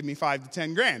free to give me $5,000 to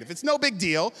 $10,000. If it's no big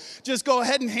deal, just go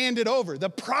ahead and hand it over. The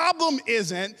problem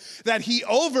isn't that he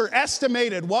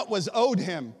overestimated what was owed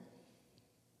him.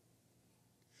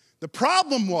 The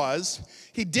problem was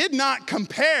he did not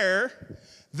compare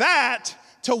that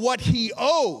to what he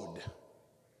owed.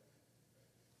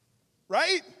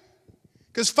 Right?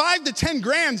 Because $5,000 to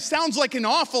 $10,000 sounds like an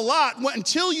awful lot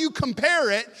until you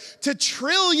compare it to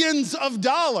trillions of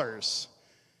dollars.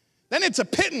 Then it's a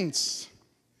pittance.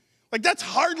 Like that's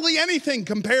hardly anything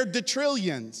compared to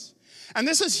trillions. And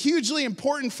this is hugely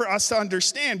important for us to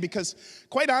understand because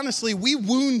quite honestly, we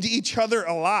wound each other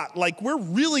a lot. Like we're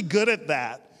really good at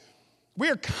that. We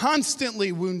are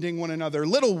constantly wounding one another.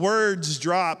 Little words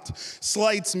dropped,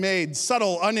 slights made,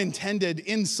 subtle unintended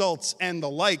insults and the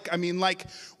like. I mean, like,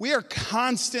 we are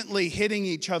constantly hitting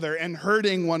each other and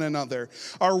hurting one another.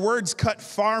 Our words cut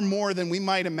far more than we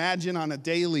might imagine on a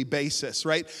daily basis,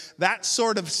 right? That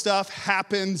sort of stuff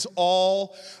happens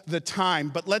all the time.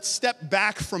 But let's step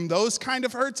back from those kind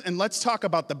of hurts and let's talk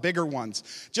about the bigger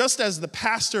ones. Just as the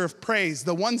pastor of praise,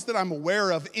 the ones that I'm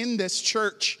aware of in this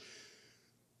church,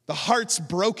 the heart's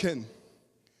broken.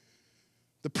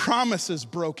 The promise is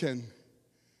broken.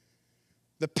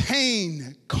 The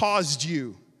pain caused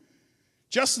you.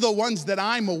 Just the ones that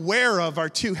I'm aware of are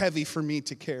too heavy for me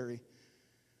to carry.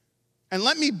 And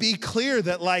let me be clear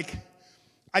that,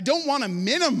 I don't want to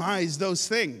minimize those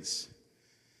things.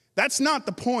 That's not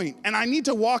the point. And I need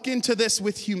to walk into this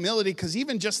with humility, because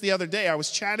even just the other day, I was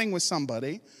chatting with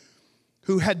somebody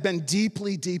who had been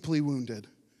deeply, deeply wounded,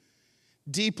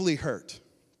 deeply hurt.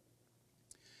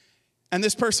 And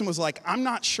this person was like, I'm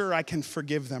not sure I can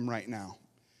forgive them right now.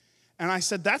 And I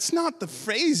said, that's not the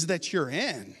phase that you're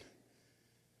in.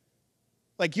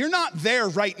 You're not there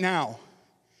right now.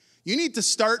 You need to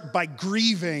start by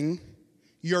grieving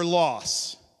your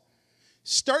loss.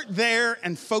 Start there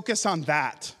and focus on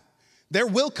that. There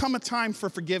will come a time for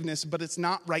forgiveness, but it's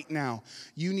not right now.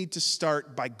 You need to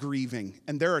start by grieving.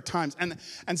 And there are times.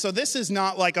 And so this is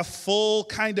not like a full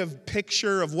kind of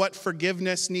picture of what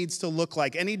forgiveness needs to look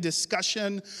like. Any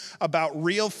discussion about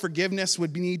real forgiveness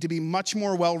would need to be much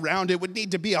more well-rounded. It would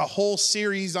need to be a whole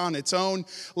series on its own.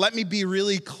 Let me be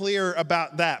really clear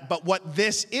about that. But what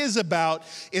this is about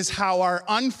is how our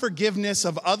unforgiveness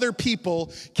of other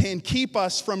people can keep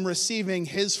us from receiving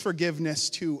his forgiveness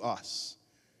to us.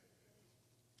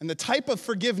 And the type of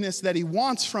forgiveness that he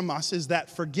wants from us is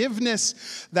that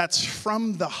forgiveness that's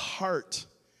from the heart.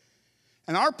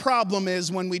 And our problem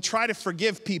is when we try to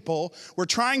forgive people, we're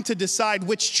trying to decide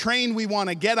which train we want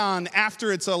to get on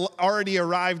after it's already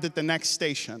arrived at the next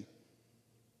station.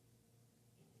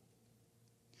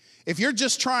 If you're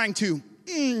just trying to,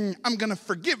 I'm going to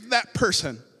forgive that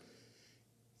person,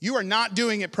 you are not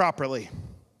doing it properly.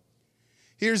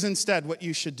 Here's instead what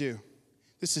you should do.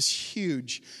 This is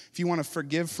huge. If you want to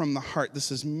forgive from the heart,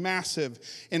 this is massive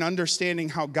in understanding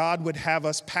how God would have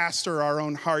us pastor our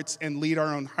own hearts and lead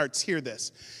our own hearts. Hear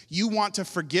this. You want to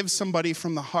forgive somebody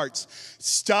from the heart.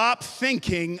 Stop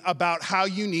thinking about how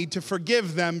you need to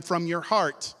forgive them from your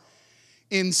heart.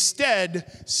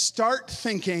 Instead, start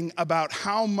thinking about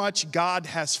how much God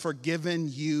has forgiven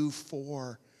you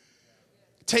for.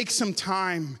 Take some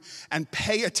time and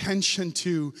pay attention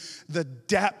to the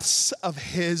depths of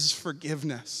his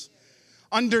forgiveness.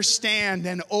 Understand,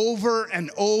 and over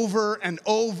and over and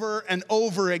over and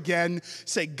over again,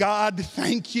 say, God,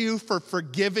 thank you for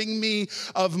forgiving me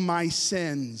of my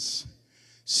sins.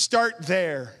 Start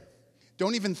there.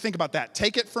 Don't even think about that.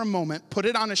 Take it for a moment, put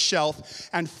it on a shelf,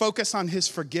 and focus on his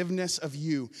forgiveness of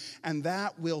you. And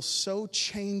that will so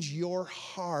change your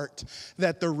heart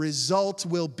that the result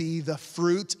will be the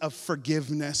fruit of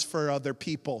forgiveness for other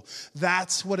people.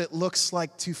 That's what it looks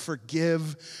like to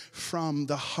forgive from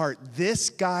the heart. This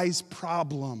guy's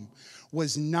problem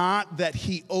was not that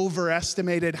he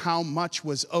overestimated how much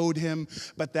was owed him,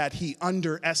 but that he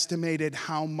underestimated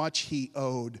how much he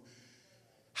owed.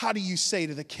 How do you say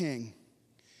to the king,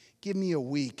 give me a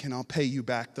week and I'll pay you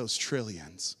back those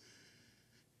trillions?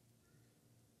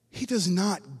 He does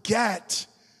not get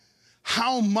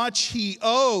how much he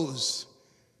owes.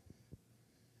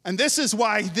 And this is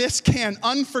why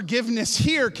unforgiveness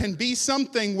here can be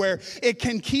something where it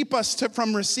can keep us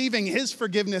from receiving his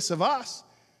forgiveness of us.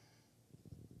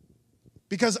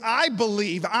 Because I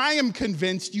am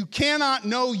convinced you cannot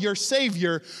know your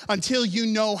Savior until you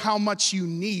know how much you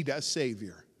need a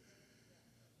Savior.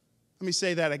 Let me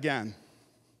say that again.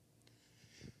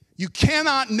 You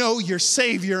cannot know your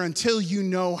Savior until you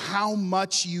know how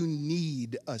much you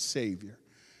need a Savior.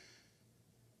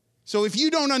 So if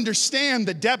you don't understand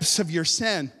the depths of your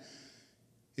sin,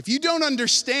 if you don't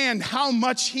understand how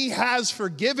much he has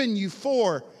forgiven you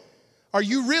for, are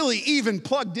you really even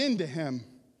plugged into him?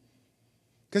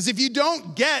 Because if you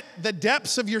don't get the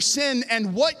depths of your sin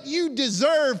and what you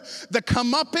deserve, the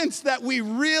comeuppance that we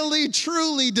really,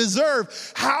 truly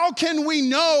deserve, how can we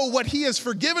know what he has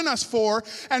forgiven us for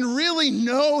and really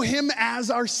know him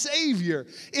as our Savior?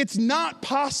 It's not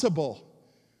possible.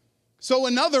 So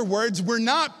in other words, we're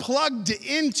not plugged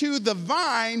into the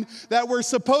vine that we're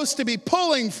supposed to be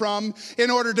pulling from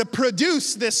in order to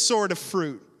produce this sort of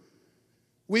fruit.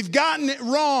 We've gotten it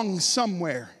wrong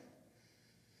somewhere.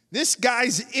 This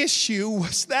guy's issue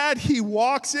was that he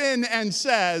walks in and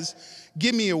says,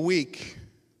 give me a week.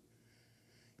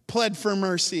 Pled for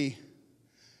mercy,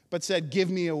 but said, give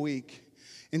me a week.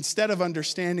 Instead of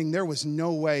understanding there was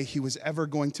no way he was ever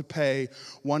going to pay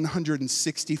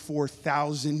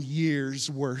 164,000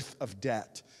 years worth of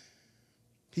debt.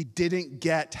 He didn't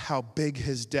get how big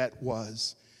his debt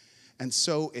was. And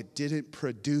so it didn't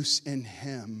produce in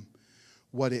him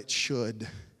what it should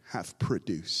have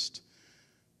produced.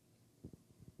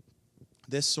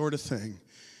 This sort of thing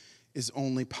is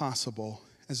only possible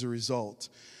as a result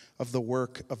of the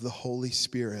work of the Holy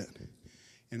Spirit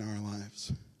in our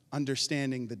lives.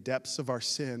 Understanding the depths of our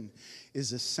sin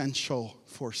is essential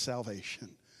for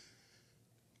salvation.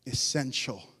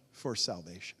 Essential for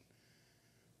salvation.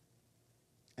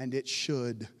 And it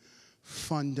should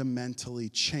fundamentally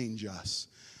change us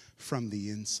from the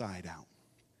inside out.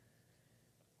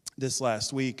 This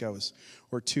last week,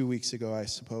 or 2 weeks ago, I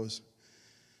suppose,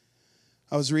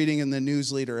 I was reading in the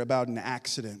newsletter about an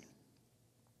accident.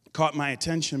 It caught my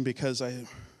attention because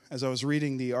as I was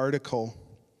reading the article,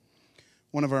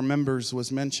 one of our members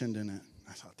was mentioned in it.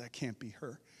 I thought, that can't be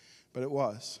her. But it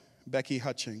was, Becky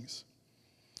Hutchings.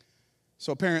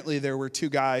 So apparently there were two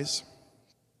guys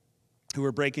who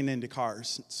were breaking into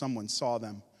cars. Someone saw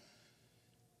them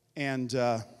and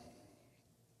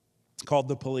called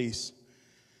the police.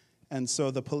 And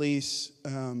so the police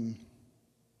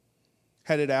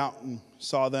headed out and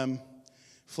saw them,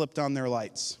 flipped on their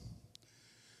lights.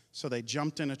 So they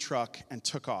jumped in a truck and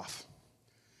took off.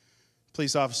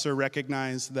 Police officer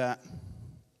recognized that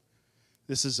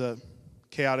this is a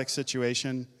chaotic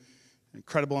situation,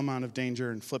 incredible amount of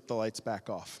danger, and flipped the lights back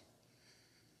off.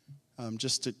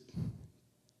 Just to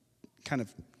kind of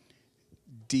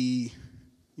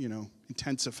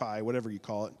intensify, whatever you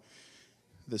call it,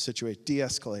 the situation,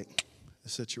 de-escalate the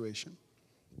situation.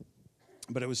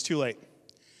 But it was too late.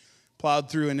 Plowed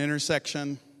through an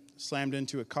intersection, slammed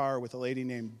into a car with a lady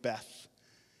named Beth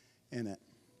in it,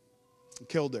 and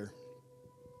killed her.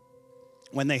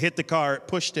 When they hit the car, it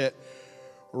pushed it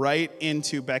right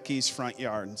into Becky's front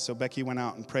yard. And so Becky went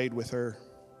out and prayed with her,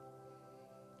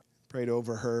 prayed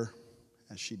over her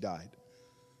as she died.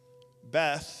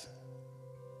 Beth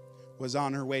was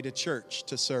on her way to church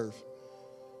to serve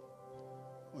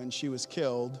when she was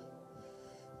killed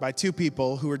by two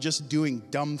people who were just doing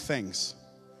dumb things.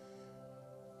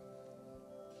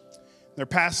 Their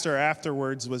pastor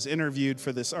afterwards was interviewed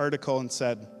for this article and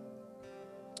said,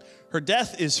 her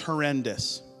death is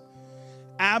horrendous,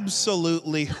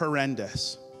 absolutely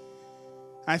horrendous.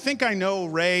 I think I know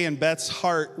Ray and Beth's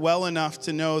heart well enough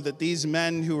to know that these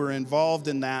men who were involved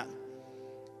in that,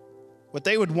 what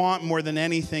they would want more than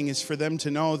anything is for them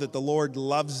to know that the Lord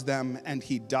loves them and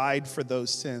he died for those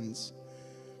sins.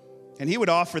 And he would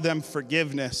offer them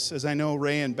forgiveness, as I know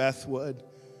Ray and Beth would.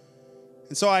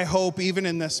 And so I hope even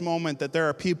in this moment that there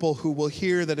are people who will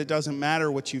hear that it doesn't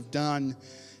matter what you've done,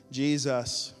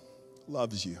 Jesus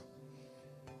loves you.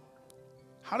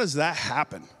 How does that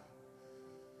happen?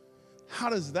 How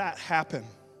does that happen?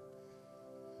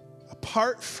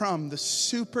 Apart from the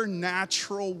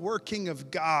supernatural working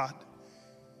of God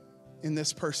in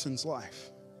this person's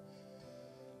life.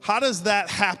 How does that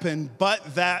happen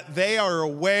but that they are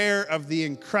aware of the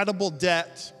incredible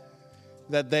debt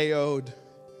that they owed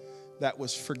that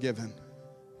was forgiven?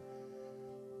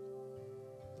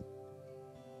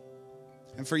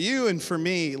 And for you and for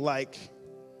me, I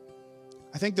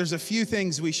think there's a few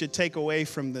things we should take away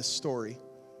from this story.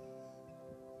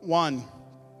 One,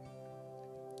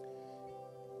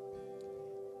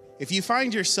 if you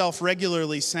find yourself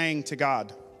regularly saying to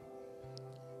God,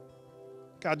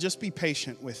 God, just be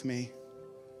patient with me.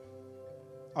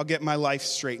 I'll get my life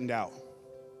straightened out.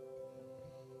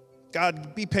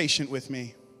 God, be patient with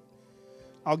me.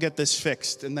 I'll get this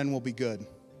fixed and then we'll be good.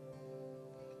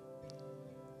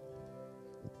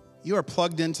 You are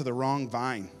plugged into the wrong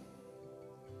vine.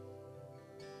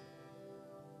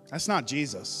 That's not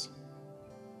Jesus.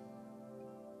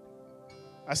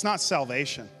 That's not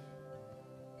salvation.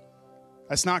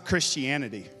 That's not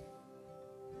Christianity.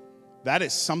 That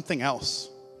is something else.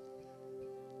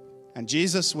 And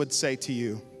Jesus would say to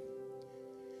you,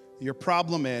 your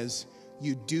problem is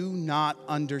you do not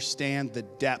understand the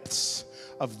depths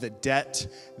of the debt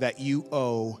that you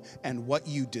owe and what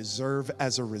you deserve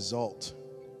as a result.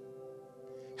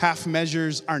 Half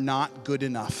measures are not good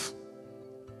enough.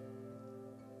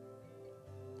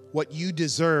 What you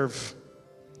deserve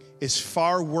is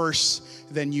far worse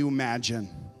than you imagine.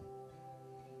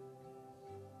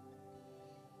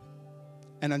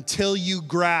 And until you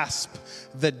grasp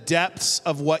the depths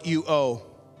of what you owe,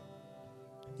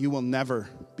 you will never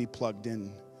be plugged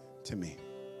in to me.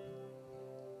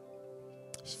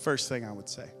 First thing I would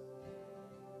say.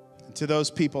 And to those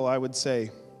people, I would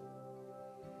say,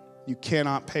 you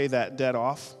cannot pay that debt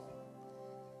off.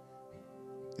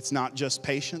 It's not just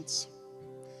patience,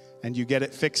 and you get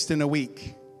it fixed in a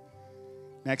week.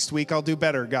 Next week, I'll do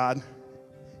better, God,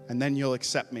 and then you'll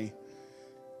accept me.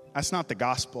 That's not the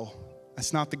gospel.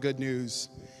 That's not the good news.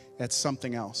 That's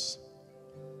something else.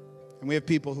 And we have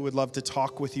people who would love to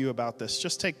talk with you about this.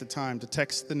 Just take the time to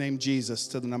text the name Jesus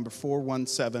to the number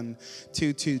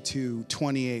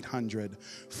 417-222-2800.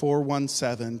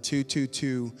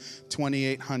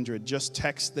 417-222-2800. Just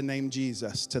text the name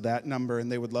Jesus to that number,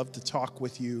 and they would love to talk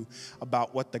with you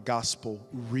about what the gospel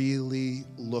really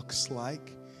looks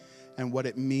like and what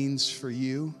it means for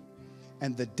you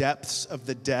and the depths of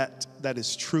the debt that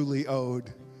is truly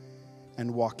owed.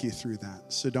 and walk you through that.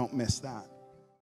 So don't miss that.